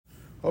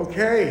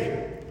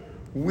Okay,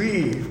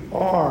 we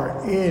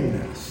are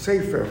in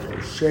Sefer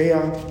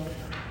Hoshea,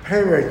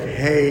 Perek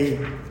Hey,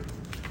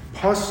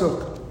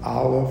 Pasuk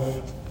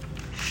Aleph,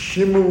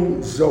 Shimu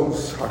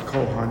Zos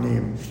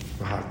HaKohanim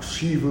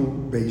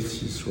V'Hakshivu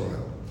Beis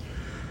Yisrael.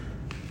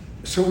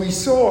 So we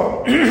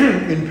saw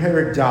in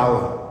Perek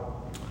Dalet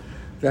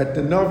that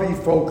the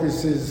Navi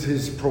focuses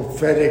his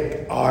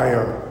prophetic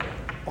ire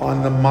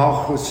on the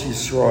Malchus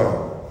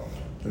Yisrael,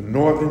 the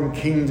northern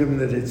kingdom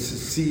that had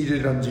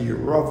seceded under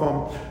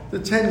Yeravam, the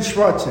 10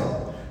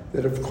 Shvatim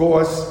that, of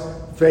course,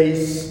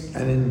 face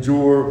and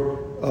endure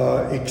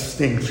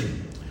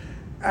extinction.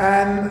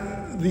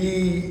 And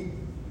the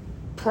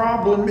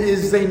problem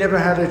is they never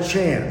had a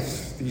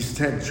chance, these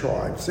 10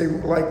 tribes. They were,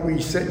 like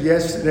we said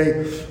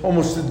yesterday,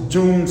 almost a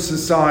doomed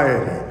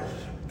society.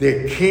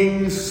 Their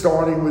kings,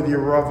 starting with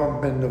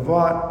Yeravam ben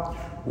Nevat,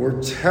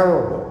 were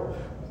terrible.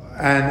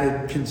 And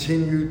it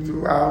continued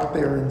throughout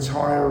their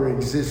entire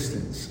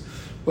existence.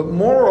 But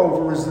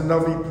moreover, as the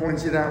Navi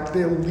pointed out,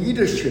 their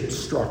leadership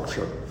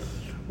structure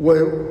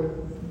were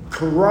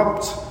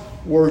corrupt,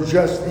 were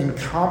just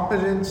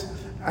incompetent,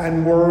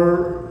 and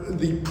were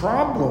the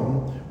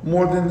problem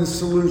more than the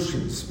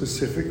solution.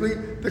 Specifically,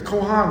 the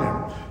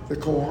Kohanim. The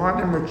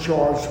Kohanim are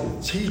charged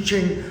with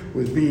teaching,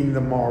 with being the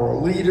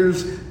moral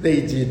leaders.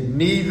 They did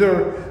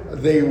neither.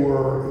 They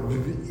were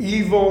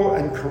evil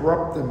and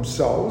corrupt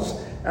themselves,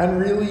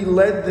 and really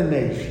led the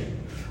nation.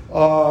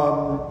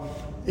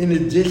 In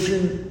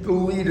addition, the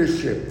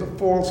leadership, the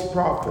false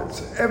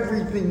prophets,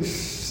 everything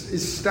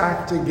is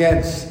stacked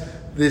against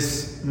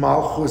this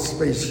Malchus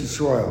Beis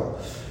Yisrael.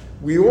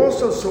 We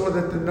also saw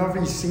that the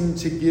Navi seemed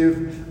to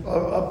give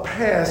a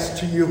pass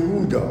to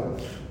Yehuda,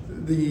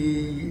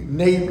 the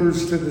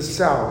neighbors to the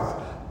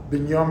south,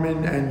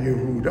 Binyamin and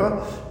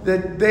Yehuda,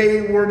 that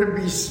they were to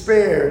be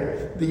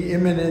spared the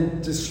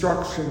imminent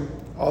destruction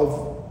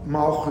of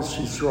Malchus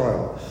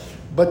Yisrael.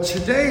 But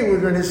today we're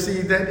going to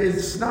see that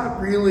it's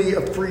not really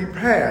a free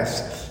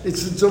pass.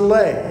 It's a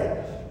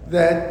delay,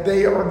 that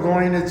they are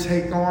going to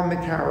take on the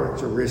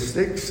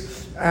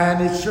characteristics,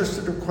 and it's just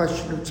a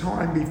question of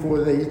time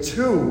before they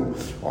too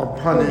are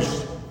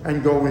punished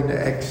and go into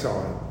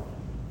exile.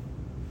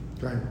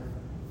 Okay.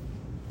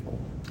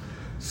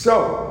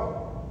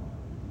 So,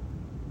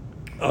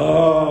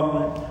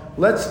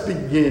 let's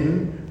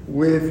begin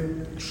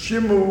with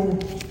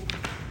Shimu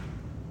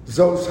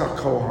Zos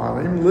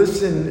HaKohanim.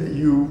 Listen,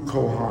 you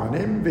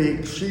Kohanim,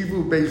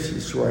 V'Hikshivu Beis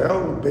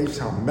Yisrael, Beis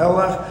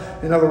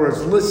HaMelech. In other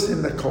words,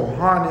 listen, the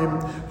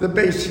Kohanim, the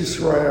Beis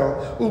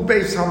Yisrael,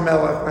 Ubeis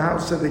HaMelech, the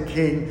house of the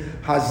king,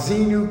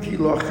 Hazinu Ki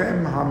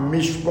Lochem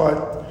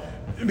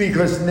HaMishpat,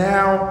 because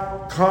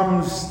now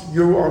comes,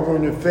 you are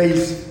going to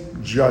face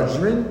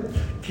judgment.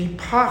 Ki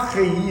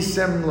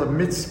Pachayisem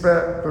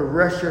LeMitzpeh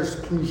Bereshes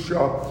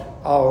Pusha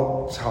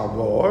Al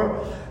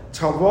Tavor.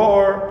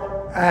 Tavor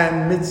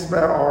and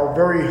mitzvah are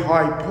very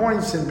high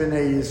points in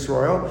Bnei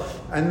Yisrael,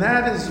 and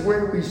that is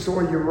where we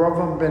saw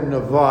Yeravam ben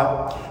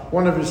Nevat.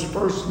 One of his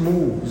first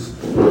moves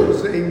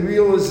was a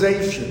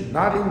realization,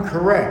 not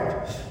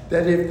incorrect,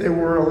 that if they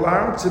were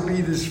allowed to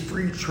be this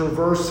free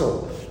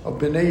traversal of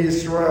Bnei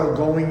Yisrael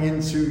going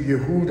into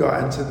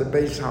Yehuda and to the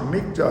Beis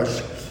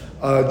HaMikdash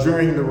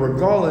during the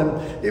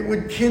Regalim, it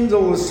would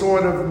kindle a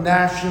sort of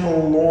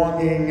national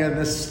longing and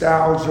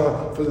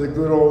nostalgia for the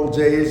good old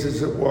days,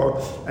 as it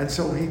were. And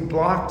so he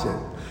blocked it.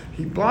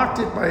 He blocked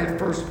it by at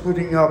first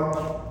putting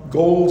up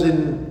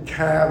golden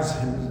calves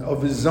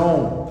of his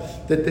own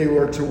that they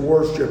were to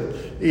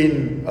worship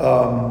in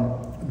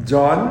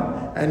Dan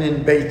and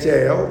in Beit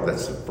El,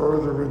 that's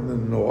further in the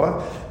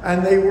north,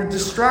 and they were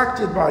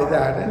distracted by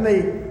that, and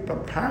they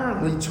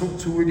apparently took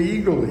to it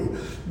eagerly.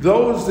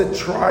 Those that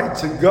tried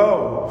to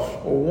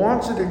go or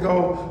wanted to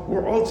go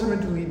were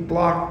ultimately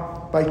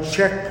blocked by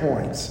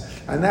checkpoints,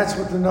 and that's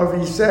what the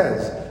Navi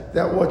says,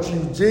 that what you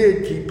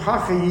did, ki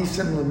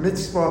pachayisem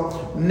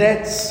lemitzvah,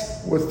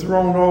 nets were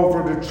thrown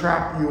over to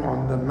trap you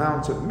on the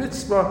mount of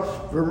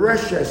mitzvah,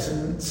 v'reshes,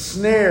 and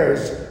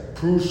snares,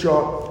 prusha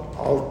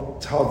al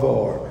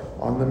tavor,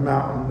 on the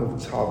mountain of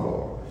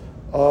Tabor.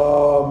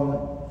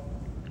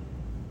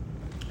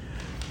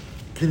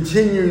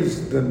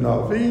 Continues the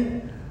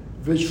Navi,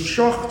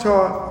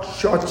 V'shachta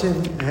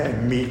shatim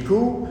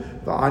hemiku,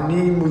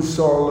 v'ani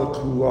musar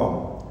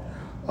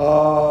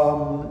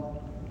lekulam.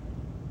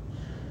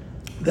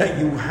 That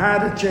you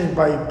had a change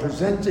by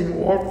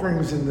presenting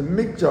offerings in the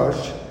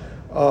Mikdash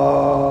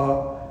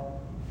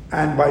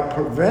and by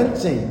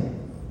preventing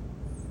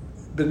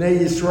Bnei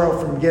Yisrael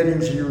from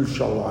getting to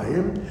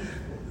Yerushalayim,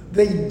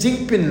 they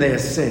deepen their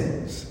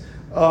sins.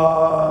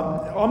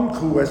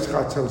 Amku es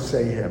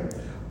chatoseihem.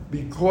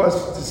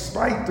 Because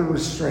despite the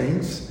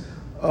restraints,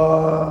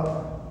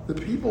 the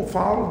people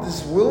followed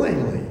this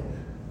willingly.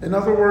 In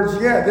other words,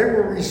 yeah, there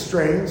were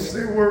restraints,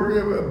 there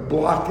were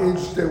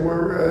blockage, there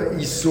were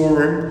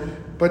isurim,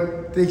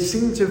 but they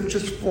seem to have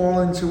just fall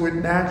into it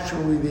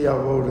naturally, the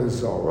avodah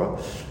zarah.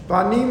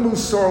 V'ani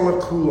musar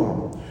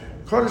lekulam.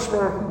 Kadosh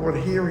Baruch Hu, what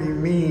here he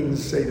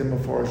means, say the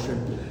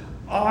Mefarshim,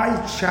 I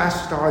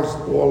chastised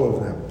all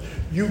of them.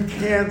 You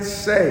can't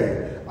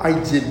say, I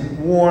didn't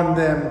warn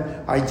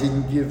them, I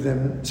didn't give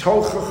them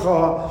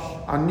tochacha,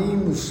 ani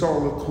musar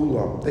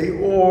lekulam.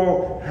 They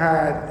all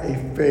had a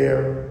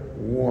fair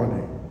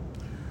warning.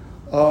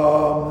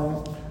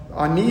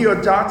 Ani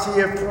yodati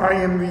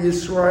Ephraim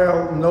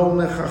v'Yisrael no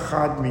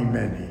nechachad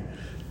mimeni.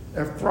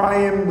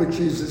 Ephraim, which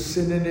is a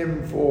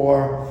synonym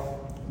for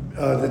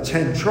the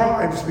 10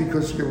 tribes,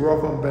 because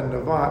Yerovam ben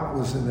Nevat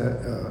was an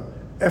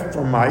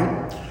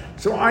Ephraimite.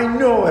 So I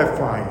know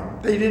Ephraim.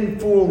 They didn't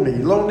fool me.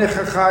 Lo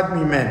nechachad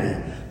mimeni.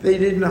 They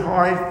didn't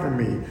hide from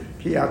me.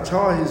 Ki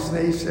atah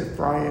hisneis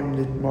Ephraim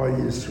nitma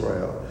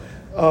Yisrael.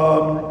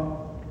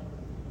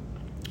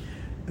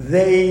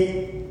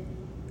 They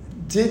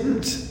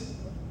didn't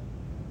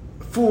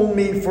fool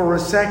me for a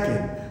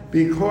second,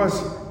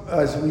 because,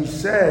 as we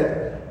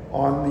said,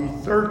 on the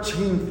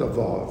 13th of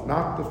Av,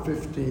 not the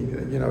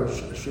 15th,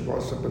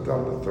 Shavuos, but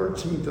on the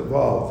 13th of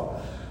Av,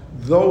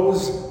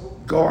 those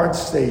guard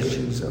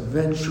stations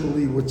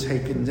eventually were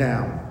taken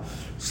down.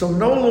 So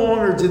no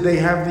longer did they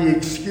have the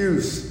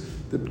excuse,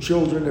 the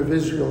children of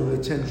Israel, the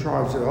 10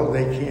 tribes, that,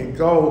 they can't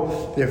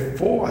go, they're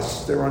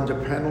forced, they're under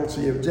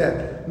penalty of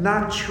death.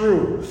 Not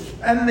true.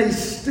 And they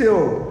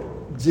still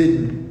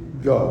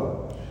didn't go.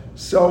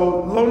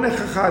 So, lo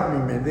nechachad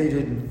mimen, they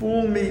didn't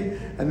fool me,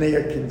 and they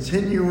are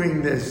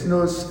continuing their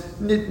snus,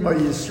 nitma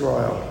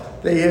Yisrael.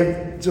 They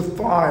have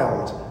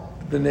defiled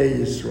Bnei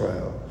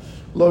Yisrael.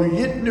 Lo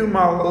yitnu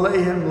mal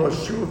alehem lo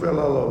shuv el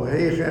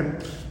Elohechem,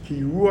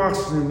 ki ruach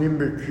znunim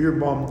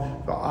b'kirbam,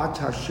 va'at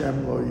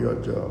Hashem lo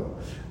yodo.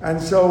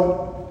 And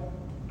so,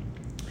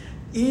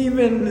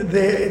 even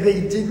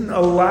they didn't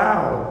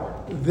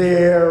allow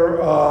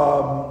their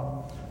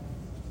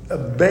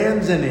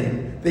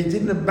abandoning. They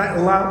didn't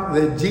allow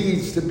their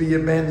deeds to be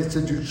abandoned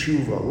to do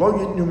tshuva. Lo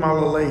yitnu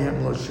mal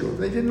alehem lo shuv.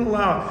 They didn't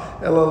allow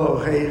el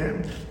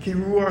Elohechem. Ki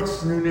ruach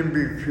znunim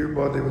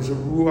b'kirba. There was a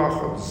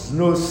ruach of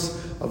znus,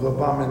 of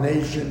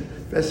abomination.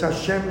 Ves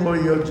Hashem lo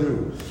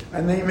yodu.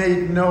 And they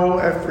made no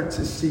effort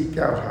to seek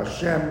out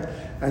Hashem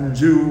and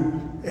do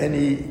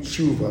any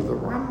tshuva. The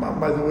Rambam,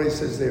 by the way,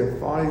 says there are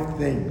 5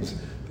 things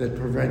that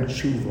prevent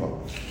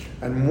tshuva.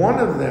 And one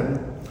of them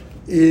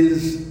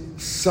is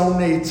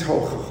sonei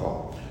tochacha.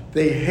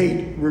 They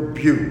hate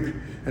rebuke.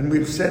 And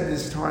we've said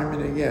this time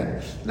and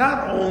again.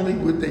 Not only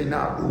would they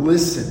not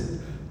listen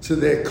to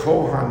their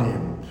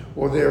Kohanim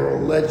or their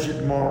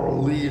alleged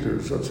moral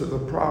leaders or to the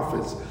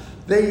prophets,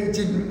 they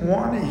didn't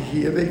want to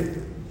hear. They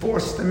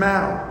forced them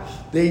out.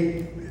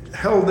 They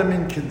held them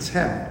in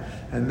contempt.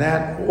 And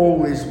that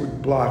always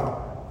would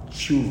block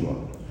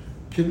tshuva.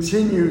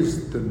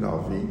 Continues the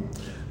Navi,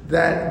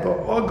 that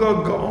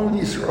ba'agag ga'on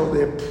Yisrael,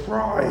 their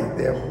pride,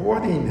 their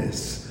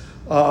haughtiness,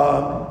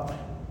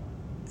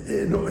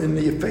 in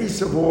the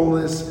face of all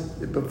this,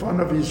 the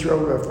fun of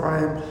Israel,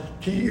 Ephraim,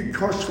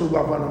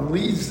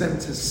 leads them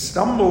to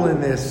stumble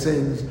in their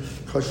sins.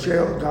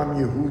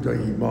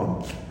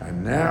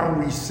 And now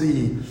we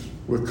see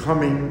we're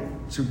coming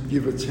to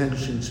give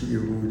attention to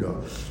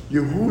Yehuda.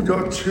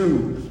 Yehuda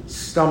too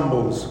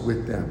stumbles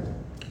with them.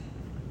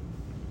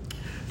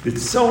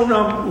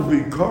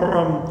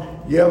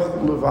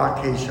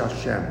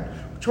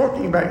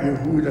 Talking about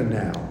Yehuda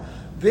now.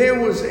 There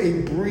was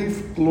a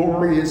brief,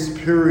 glorious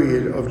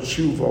period of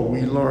tshuva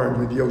we learned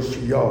with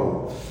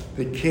Hoshea,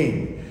 the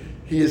king.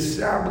 He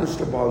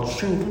established a Baal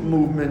Tshuva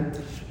movement.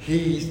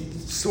 He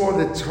saw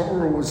that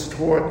Torah was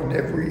taught in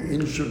every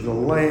inch of the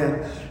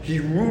land. He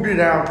rooted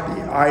out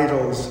the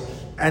idols,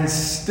 and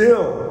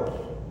still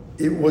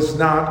it was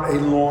not a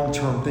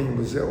long-term thing. It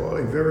was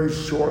a very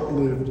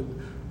short-lived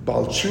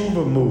Baal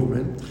Tshuva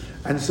movement.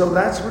 And so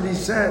that's what he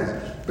says.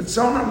 But they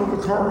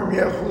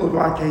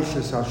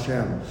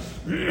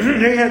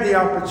had the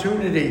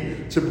opportunity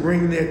to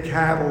bring their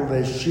cattle,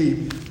 their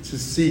sheep, to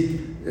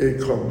seek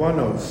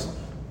korbanos.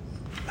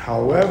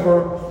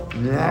 However,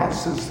 now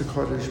says the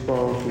Kodesh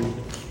Baruch Hu,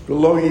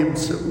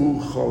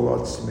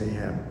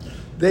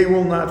 they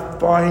will not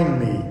find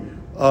me,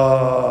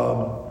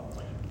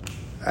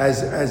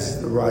 as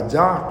the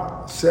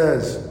Radak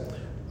says,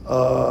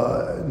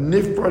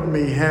 Nifrad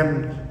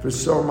mehem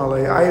v'som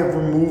alei. I have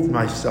removed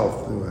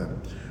myself from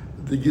them.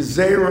 The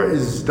Gezerah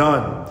is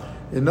done.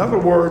 In other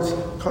words,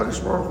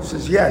 Kodesh Baruch Hu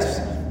says, yes,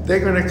 they're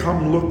going to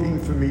come looking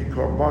for me,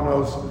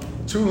 korbanos,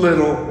 too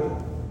little,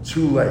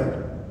 too late.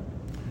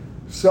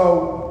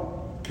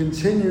 So,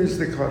 continues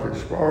the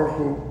Kodesh Baruch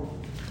Hu,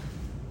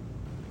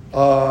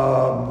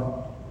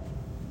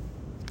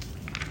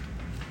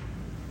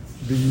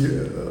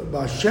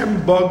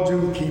 Vashem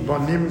Bagdu ki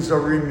banim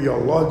zarim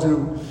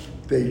yoladu.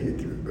 They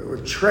were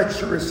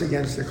treacherous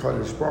against the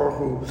Kodesh Baruch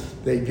Hu.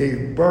 They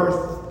gave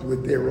birth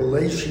with their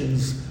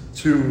relations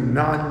to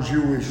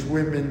non-Jewish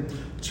women,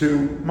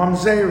 to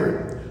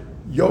mamzerim.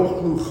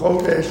 Yochlu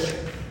chodesh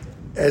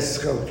es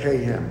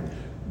chelkehem.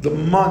 The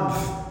month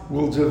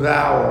will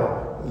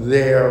devour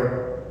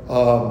their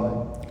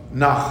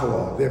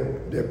nachla,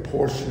 their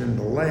portion in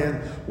the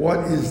land.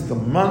 What is the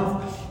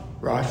month?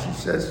 Rashi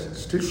says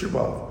it's Tisha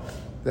B'Av,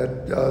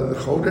 that the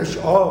Chodesh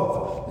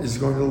Av is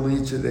going to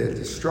lead to their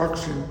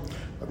destruction.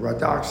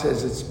 Radak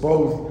says it's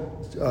both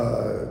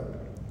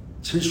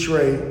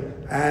Tishrei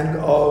and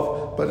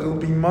Av, but it'll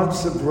be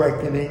months of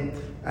reckoning,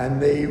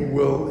 and they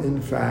will,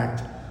 in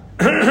fact,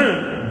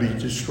 be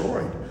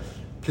destroyed.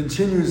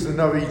 Continues the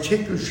Navi,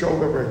 Tiku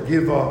Shogar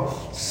Giva,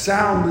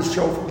 sound the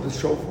shofar. The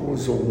shofar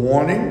was a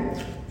warning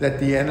that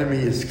the enemy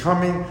is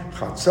coming.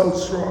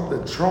 Chatzotzra,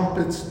 the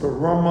trumpets, the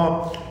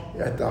Rama,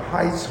 at the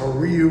heights,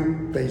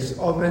 Hariu, Beis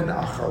Oven,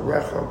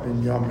 Acharecha,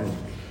 Binyamin.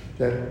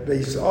 That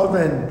Beis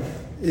Oven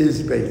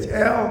is Beit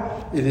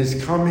El, it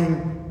is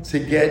coming to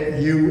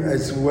get you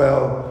as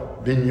well,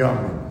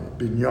 Binyamin.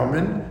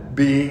 Binyamin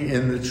being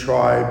in the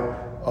tribe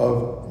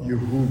of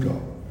Yehuda.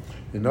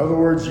 In other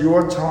words,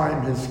 your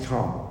time has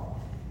come.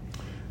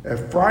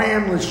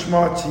 Ephraim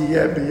lishma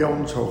tiyeh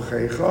biyom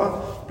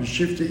tochecha,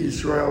 b'shifte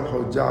Yisrael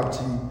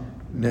hodati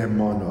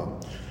ne'mana.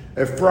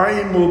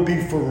 Ephraim will be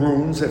for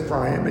runes.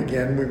 Ephraim,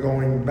 again,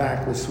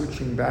 we're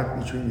switching back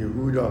between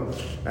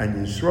Yehuda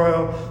and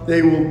Yisrael.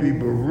 They will be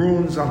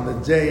baruns on the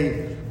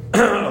day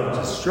of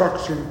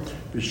destruction.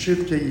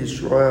 B'shifte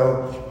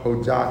Yisrael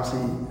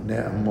hodati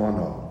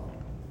ne'mana.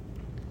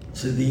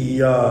 To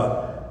the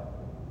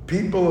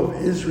people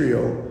of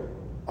Israel,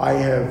 I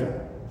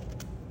have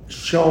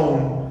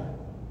shown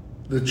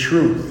the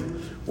truth.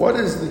 What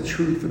is the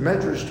truth? The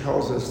Medrash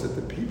tells us that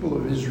the people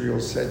of Israel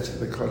said to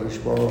the Kadosh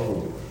Baruch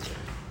Hu,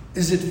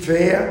 is it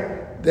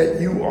fair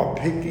that you are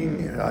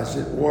picking, as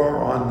it were,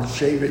 on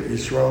Shevet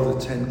Yisrael,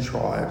 the 10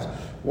 tribes,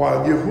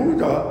 while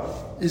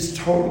Yehuda is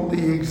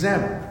totally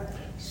exempt?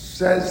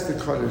 Says the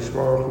Kadosh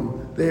Baruch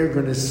Hu, they are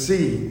going to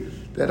see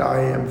that I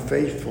am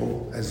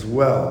faithful as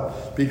well,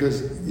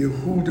 because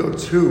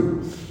Yehuda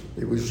too,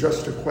 it was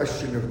just a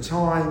question of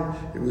time.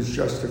 It was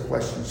just a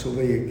question. So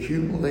they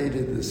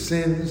accumulated the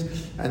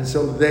sins, and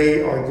so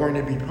they are going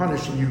to be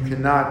punished. And you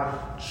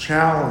cannot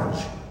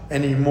challenge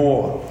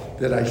anymore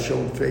that I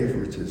showed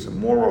favoritism.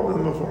 Moreover, the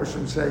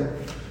Mefarshim say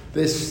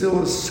there's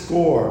still a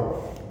score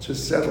to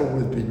settle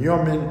with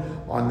Binyamin.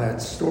 On that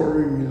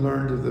story, we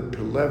learned of the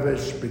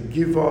Pelevesh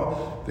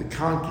Begiva, the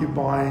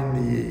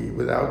concubine.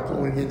 Without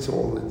going into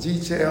all the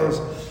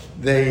details,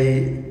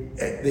 they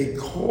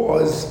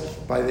caused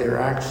by their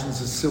actions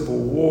a civil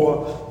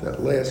war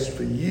that lasts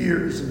for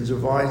years and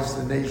divides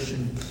the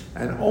nation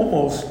and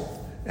almost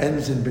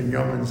ends in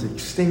Binyamin's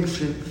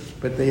extinction,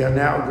 but they are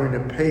now going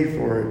to pay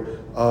for it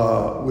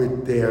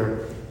with their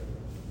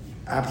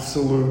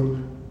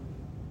absolute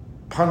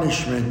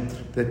punishment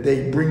that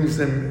brings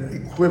them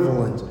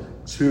equivalent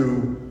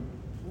to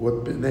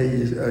what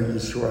Bnei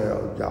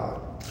Yisrael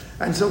got.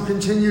 And so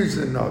continues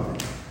the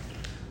Navi.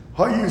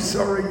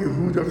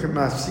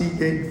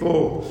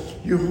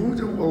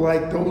 Yehuda were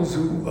like those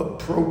who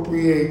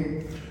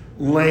appropriate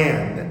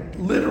land.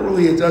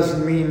 Literally, it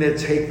doesn't mean they're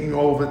taking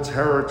over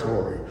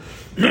territory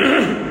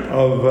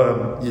of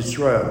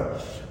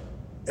Yisrael.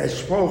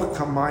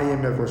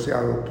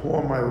 I will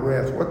pour my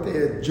wrath. What they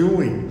are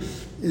doing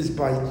is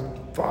by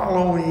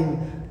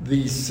following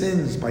these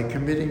sins, by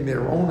committing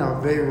their own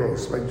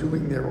averos, by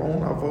doing their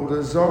own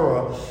avodah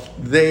zarah,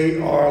 they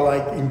are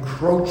like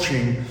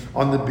encroaching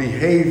on the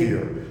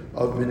behavior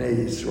of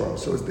Bnei Yisrael.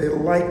 So they're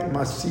like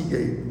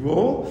Masigei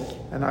Gvul,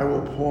 and I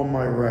will pour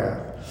my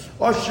wrath.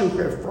 Ashuk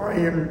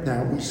Ephraim,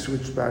 now we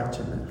switch back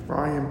to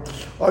Ephraim.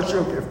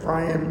 Ashuk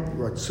Ephraim,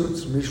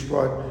 Ratzutz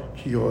Mishpat,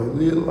 Ki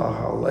Olil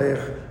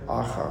Ahalech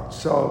Achar.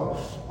 So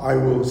I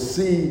will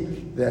see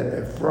that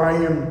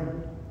Ephraim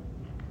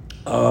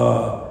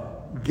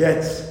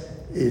gets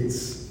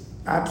its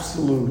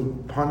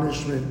absolute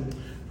punishment.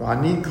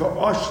 V'anika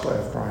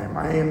Oshla Ephraim,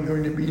 I am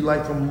going to be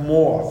like a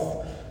moth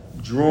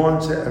drawn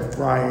to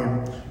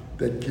Ephraim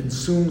that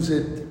consumes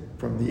it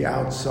from the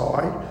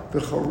outside. The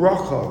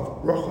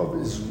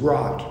Rachav is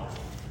rot.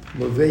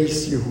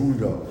 Leves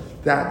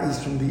Yehuda, that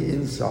is from the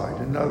inside.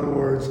 In other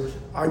words,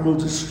 I will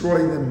destroy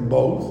them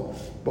both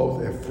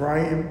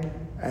Ephraim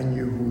and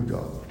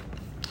Yehuda.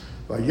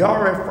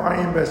 Vayar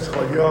Ephraim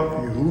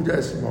Beschayav, Yehuda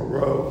es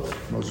Moro.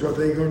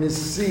 They're going to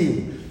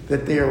see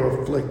that they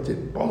are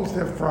afflicted, both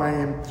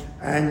Ephraim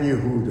and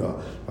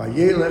Yehuda.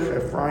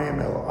 Vayelech Ephraim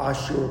el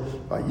Ashur,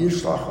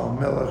 vayishlach al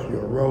melech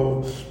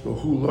Yorov,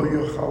 v'hu lo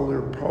yochal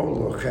lirpo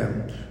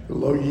lochem,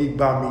 v'lo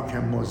yigba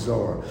mikem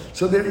mozor.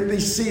 So they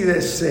see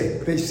they're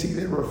sick, they see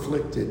they're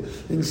afflicted.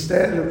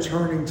 Instead of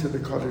turning to the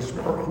Kadosh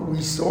Baruch Hu,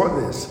 we saw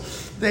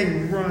this.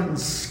 They run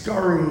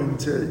scurrying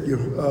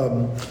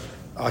to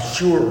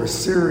Ashur,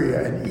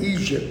 Assyria, and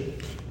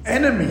Egypt,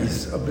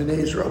 enemies of Bnei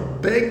Israel,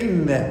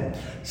 begging them,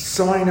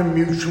 sign a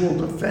mutual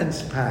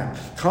defense pact,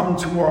 come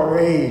to our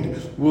aid,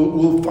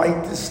 we'll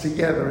fight this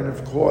together. And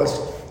of course,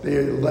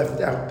 they're left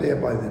out there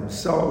by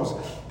themselves.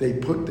 They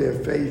put their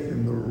faith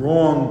in the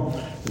wrong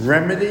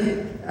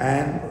remedy,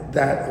 and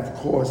that, of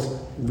course,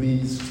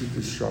 leads to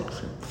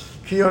destruction.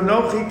 Ki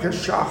anochi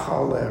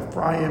kashachal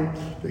Ephraim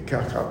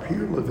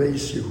v'kachapir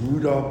leves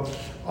Yehuda.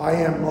 I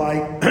am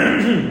like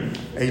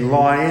a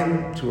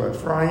lion to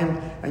Ephraim,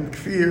 and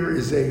Kfir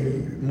is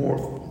a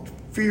more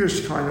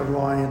fierce kind of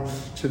lion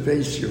to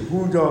Veis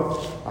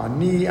Yehuda.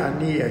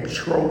 Ani a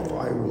trope,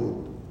 I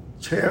will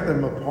tear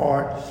them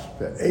apart.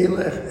 The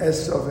Elech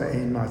Esav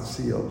Ein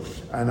Matzil,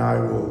 and I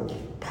will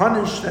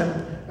punish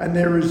them, and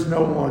there is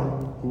no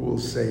one who will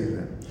save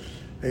them.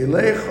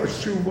 Elech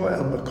hashuva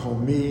el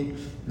makomi.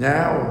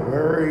 Now, a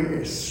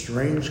very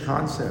strange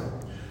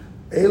concept.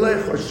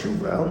 Elech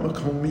hashuva el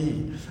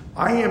makomi.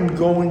 I am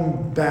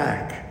going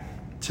back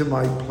to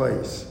my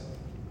place.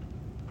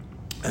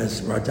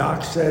 As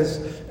Radak says,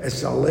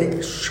 Esalek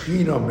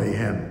shchina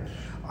mehem.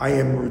 I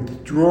am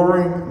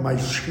withdrawing my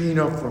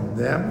shchina from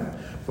them.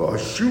 For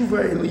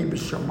ashuva eli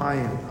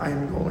b'shamayim. I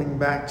am going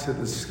back to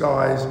the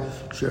skies.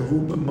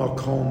 Shehu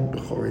b'makom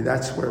b'chori.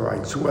 That's where I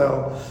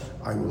dwell.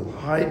 I will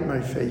hide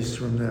my face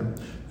from them.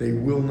 They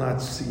will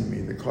not see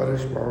me. The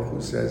Kadosh Baruch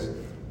Hu says,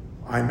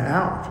 I'm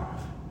out.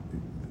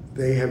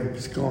 They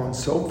have gone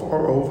so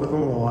far over the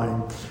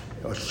line.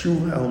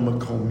 Ashuva el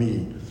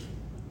makomi.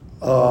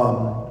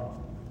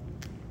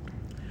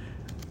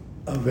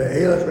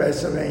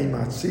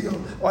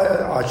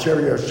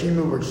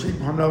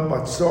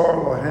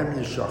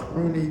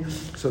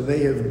 So they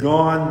have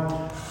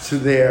gone to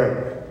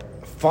their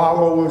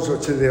followers or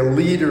to their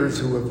leaders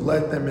who have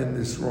led them in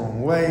this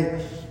wrong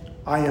way.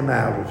 I am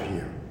out of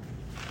here.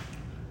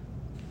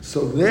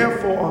 So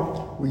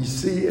therefore, we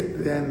see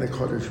it then, the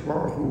Kadosh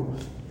Baruch Hu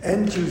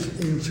enters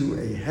into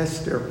a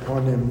Hester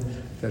Panim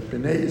that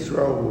Bnei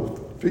Israel will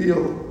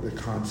feel the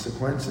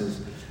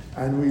consequences,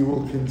 and we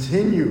will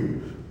continue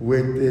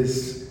with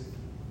this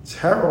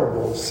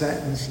terrible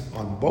sentence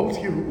on both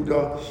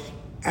Yehuda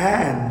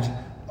and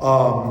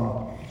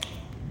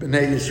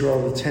Bnei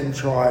Israel, the 10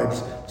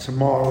 tribes,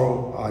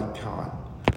 tomorrow Ad Khan.